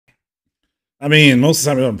I mean, most of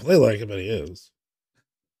the time he don't play like it, but he is.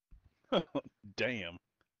 Damn.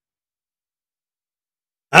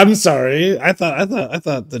 I'm sorry. I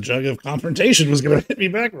thought the jug of confrontation was gonna hit me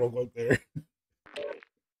back real quick there.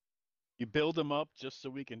 You build him up just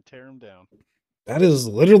so we can tear him down. That is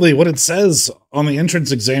literally what it says on the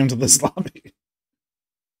entrance exam to this lobby.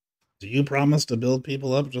 Do you promise to build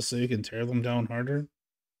people up just so you can tear them down harder?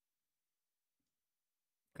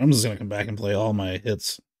 I'm just gonna come back and play all my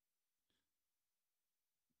hits.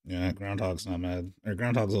 Yeah, Groundhog's not mad. Or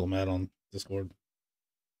Groundhog's a little mad on Discord.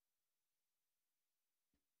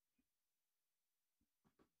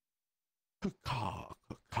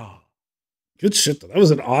 Good shit, though. That was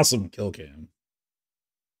an awesome kill cam.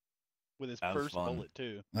 With his first bullet,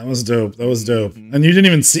 too. That was dope. That was dope. And you didn't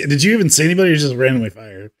even see... Did you even see anybody or you just randomly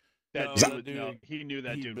fired? No, he knew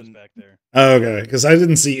that dude was back there. Oh, okay. Because I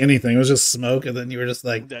didn't see anything. It was just smoke, and then you were just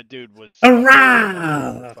like... That dude was...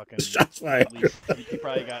 Hurrah! Shots fired. He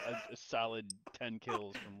probably got a solid 10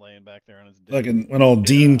 kills from laying back there on his dick. Fucking went all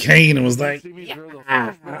Dean Cain and was like...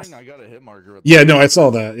 I got a hit marker. Yeah, no, I saw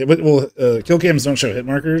that. Well, kill cams don't show hit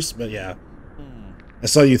markers, but yeah. I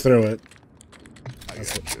saw you throw it.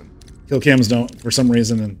 Kill cams don't, for some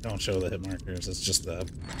reason, don't show the hit markers. It's just the...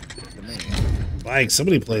 Bike.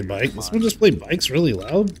 Somebody played bike. Did someone just play bikes really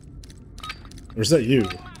loud? Or is that you?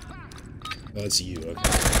 Oh, it's you. Okay.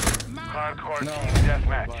 Hardcore team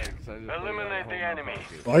deathmatch. Eliminate the enemy.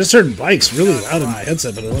 Well, I just heard bikes really loud in my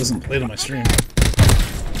headset, but it wasn't played on my stream.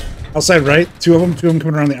 Outside right. Two of them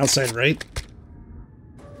coming around the outside right.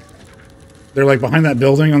 They're like behind that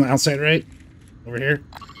building on the outside right. Over here.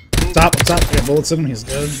 Top. I got bullets in him. He's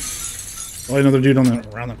dead. Oh, another dude on the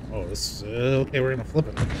around the... Oh, this is... okay, we're gonna flip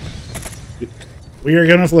it. We are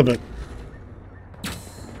gonna flip it.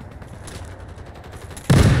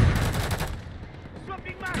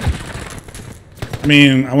 I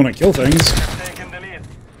mean, I want to kill things.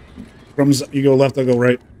 From you go left, I'll go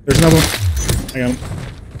right. There's another one. I got him.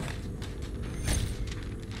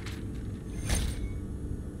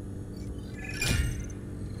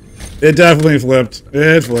 It definitely flipped.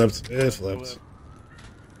 It flipped.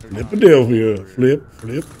 Flip-a-delphia.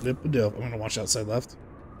 Flip-a-delphia. I'm gonna watch outside left.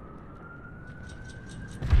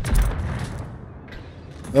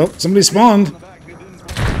 Oh, somebody spawned.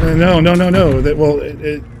 No. Well,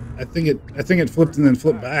 I think it flipped and then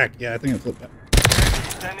flipped back. Yeah, I think it flipped back.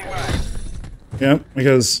 Yeah,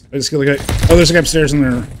 because I just killed a guy. Oh, there's a guy upstairs on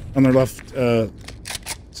their left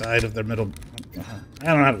side of their middle. I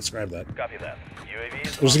don't know how to describe that. Copy that.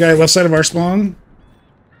 There's a guy left side of our spawn.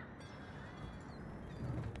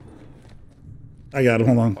 I got him.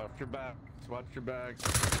 Hold on. Watch your back. Watch your back.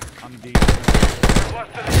 I'm deep.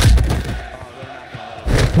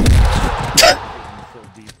 So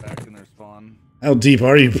deep back in their spawn. How deep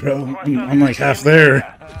are you, bro? I'm like half there.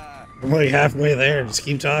 I'm like halfway there. Just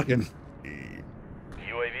keep talking.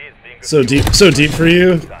 So deep for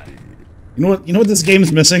you. You know what this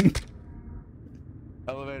game's missing?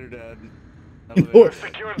 Elevator dead. You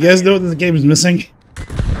guys know what this game is missing?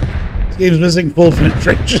 This game is missing full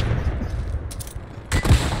penetration.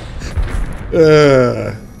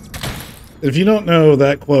 If you don't know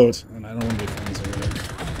that quote, and I don't want to be friends with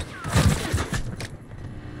it.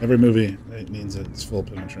 Every movie it means it's full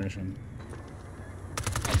penetration.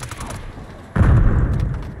 Are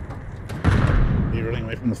you running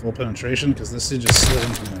away from the full penetration? Because this dude just slid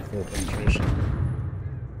into my full penetration.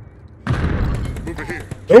 Over here.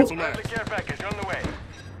 Oh! The care package on the way.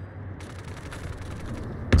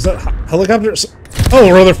 Is that helicopter?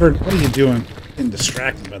 Oh, Rutherford, what are you doing? Getting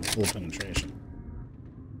distracted by the full penetration.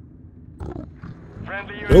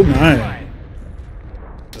 Oh my!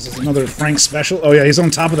 This is another Frank special. Oh yeah, he's on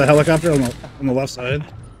top of the helicopter on the left side.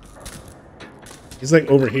 He's like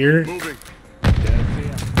over here. Moving.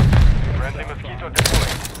 Friendly mosquito deployed.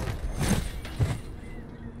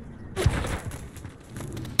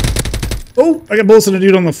 Oh, I got bullets in a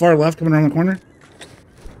dude on the far left coming around the corner.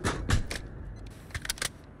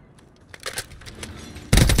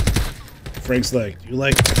 Frank's like, do you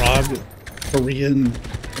like Prague Korean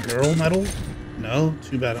girl metal? No?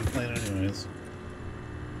 Too bad, I'm playing anyways.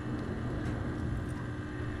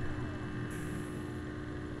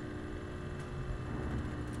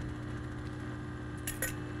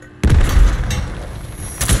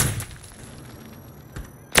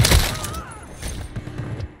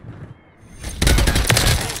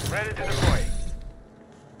 Ready to deploy.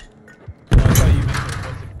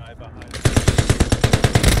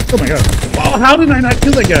 Oh my god. Oh, how did I not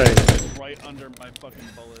kill that guy? Right under my fucking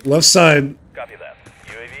bullet. Left side. Copy that.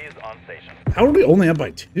 UAV is on station. How are we only up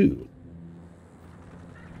by 2?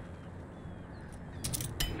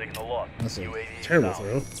 Signal lost. That's a UAV terrible down.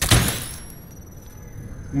 throw.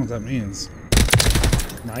 don't know what that means.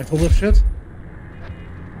 Am I full of shit?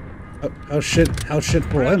 How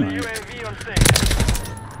shitful am I? UAV on station.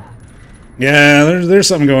 Yeah, there's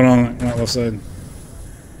something going on that left side.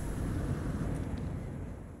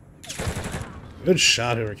 Good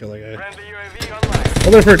shot, whoever killed that guy. Friendly UAV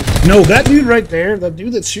online. Rutherford, no, that dude right there, that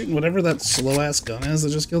dude that's shooting whatever that slow-ass gun is that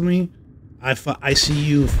just killed me,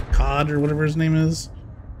 ICU COD or whatever his name is,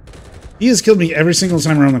 he has killed me every single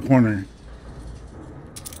time around the corner.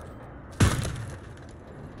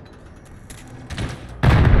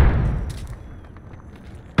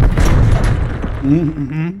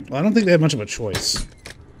 Well, I don't think they have much of a choice.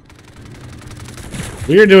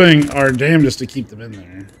 We are doing our damnedest to keep them in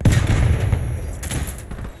there.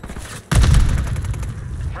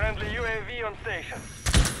 Friendly UAV on station.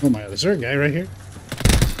 Oh my god, is there a guy right here?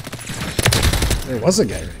 There was a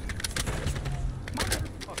guy right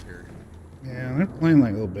here. Yeah, they're playing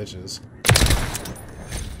like little bitches.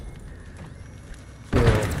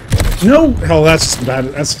 No! Oh, that's just bad.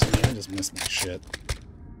 That's just me. I just missed my shit.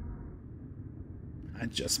 I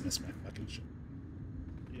just missed my fucking shit.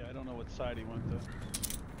 Yeah, I don't know what side he went to.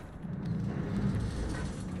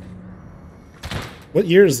 What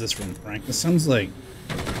year is this from, Frank? This sounds like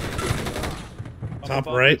top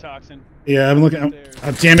right. Toxin. Yeah, I'm looking.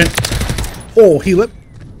 Oh, damn it! Oh, he let.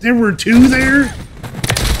 There were two there.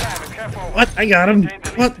 What? I got him.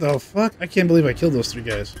 What the fuck? I can't believe I killed those three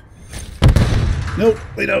guys. Nope.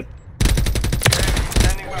 Wait out.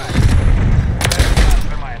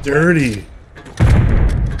 Dirty.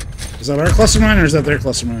 Is that our cluster mine or is that their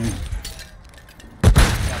cluster mine?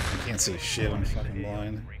 I can't see shit. I'm fucking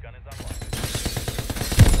blind.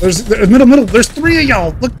 There's middle. There's three of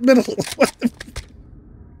y'all. Look, middle. What the?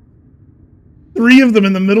 Three of them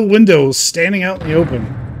in the middle window, standing out in the open.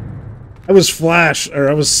 I was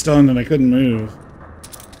I was stunned and I couldn't move.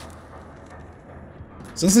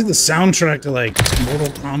 Sounds like the soundtrack to like Mortal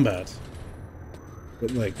Kombat, but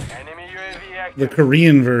like the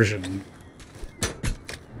Korean version.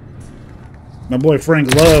 My boy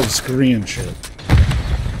Frank loves Korean shit.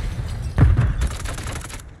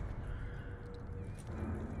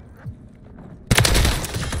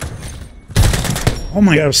 Oh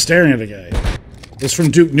my god, I was staring at a guy. It's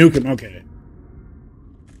from Duke Nukem, okay.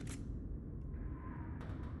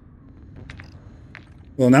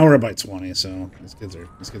 Well, now we're up by 20, so these kids are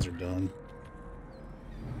done.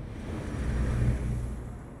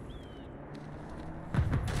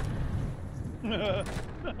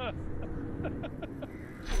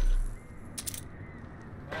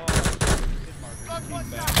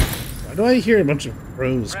 Why do I hear a bunch of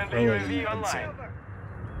pros crowing inside?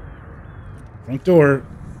 Front door.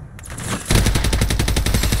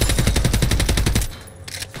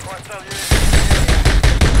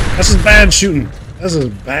 This is bad shooting. This is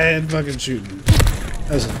bad fucking shooting.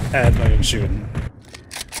 This is bad fucking shooting.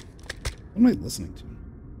 What am I listening to?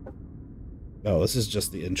 Oh, this is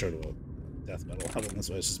just the intro to a death metal album.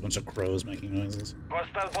 This way it's just a bunch of crows making noises.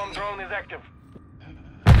 Hostile bomb drone is active.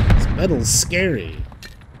 This metal's scary.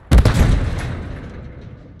 Look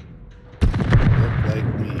like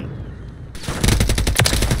me.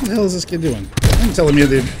 What the hell is this kid doing? I'm telling you,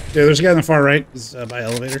 there's a guy on the far right. He's by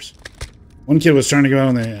elevators. One kid was trying to go out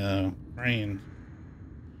on the crane.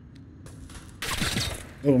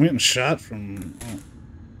 Oh, I'm getting shot from... Oh.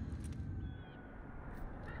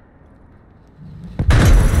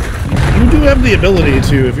 You do have the ability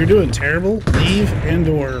to, if you're doing terrible, leave and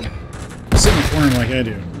or sit in the corner like I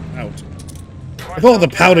do. Out. I call it the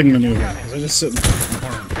pouting maneuver, because I just sit in the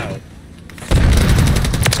corner and pout.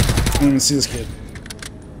 I don't even see this kid.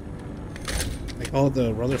 They call it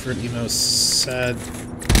the Rutherford emo sad...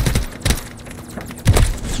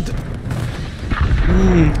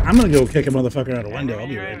 I'm gonna go kick a motherfucker out a window. I'll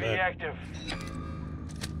be right back.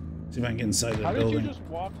 See if I can get inside the building. How did you just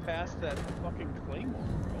walk past that fucking claymore,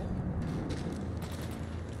 bro?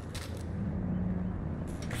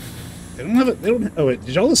 They don't have it. They don't. Oh wait,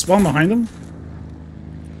 did y'all just spawn behind them?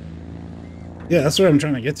 Yeah, that's where I'm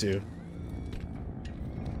trying to get to.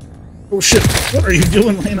 Oh shit! What are you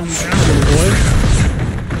doing laying on the ground, little boy?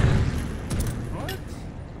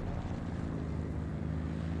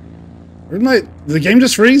 Where'd my... Did the game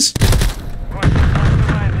just freeze?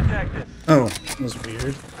 Oh, that was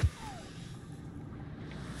weird.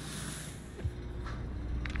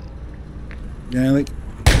 Yeah, like...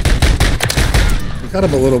 They cut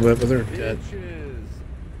up a little bit, but they're dead.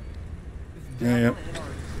 Yeah.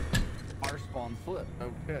 Our spawn flip.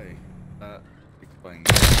 Okay. Explain.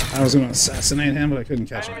 I was gonna assassinate him, but I couldn't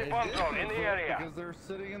catch him. Because they're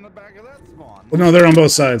sitting in the back of that spawn. Well, no, they're on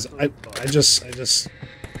both sides. I just...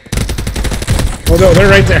 Oh no, they're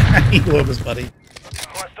right there. He blew up his buddy.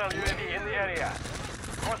 Hostile UAV in the area.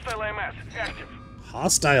 Hostile IMS active.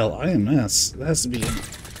 Hostile IMS. That has to be.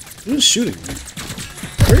 Who's shooting me?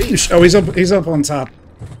 Where are you? Oh, he's up on top.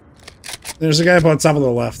 There's a guy up on top of the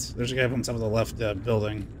left. There's a guy up on top of the left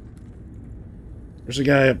building. There's a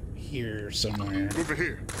guy up here somewhere. Over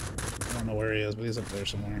here. I don't know where he is, but he's up there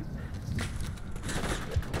somewhere.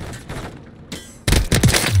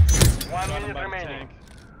 1 minute remaining.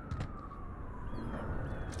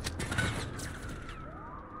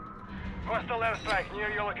 Hostile airstrike near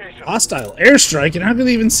your location. Hostile airstrike? And how could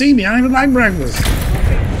they even see me? I don't even like breakfast.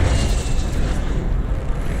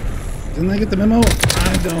 Didn't they get the memo?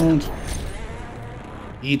 I don't.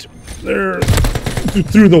 Eat there.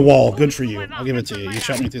 Through the wall. Good for you. I'll give it to you. You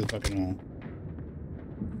shot me through the fucking wall.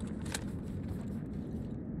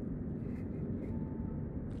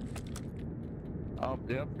 Oh,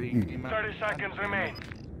 yep. 30 seconds remain.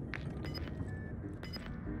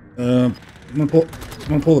 I'm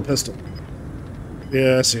gonna pull the pistol.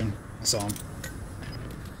 Yeah, I see him. I saw him.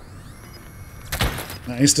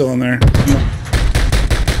 Nah, he's still in there. 10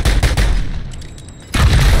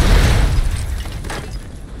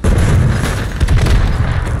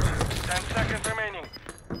 seconds remaining.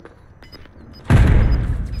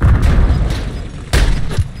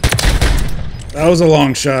 That was a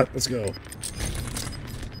long shot. Let's go.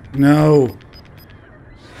 No.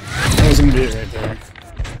 That was gonna be it right there.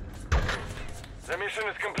 The mission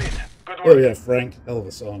is complete. Good work. Oh yeah, Frank. Hell of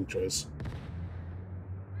a song choice.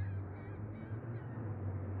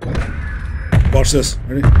 Watch this.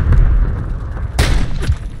 Ready?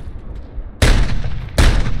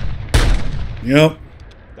 Yep.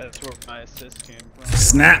 That's where my assist came from.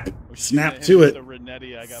 Snap. Snap to it. The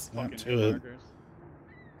Renetti, I got Snap fucking to hit it. markers.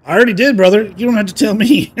 I already did, brother. You don't have to tell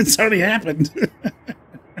me. It's already happened.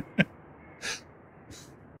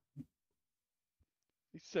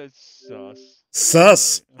 He says sus.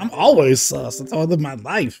 Sus. I'm always sus. That's how I live my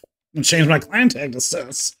life. I'm gonna change my clan tag to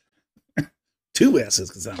sus. 2 S's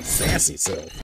because I'm sassy, so.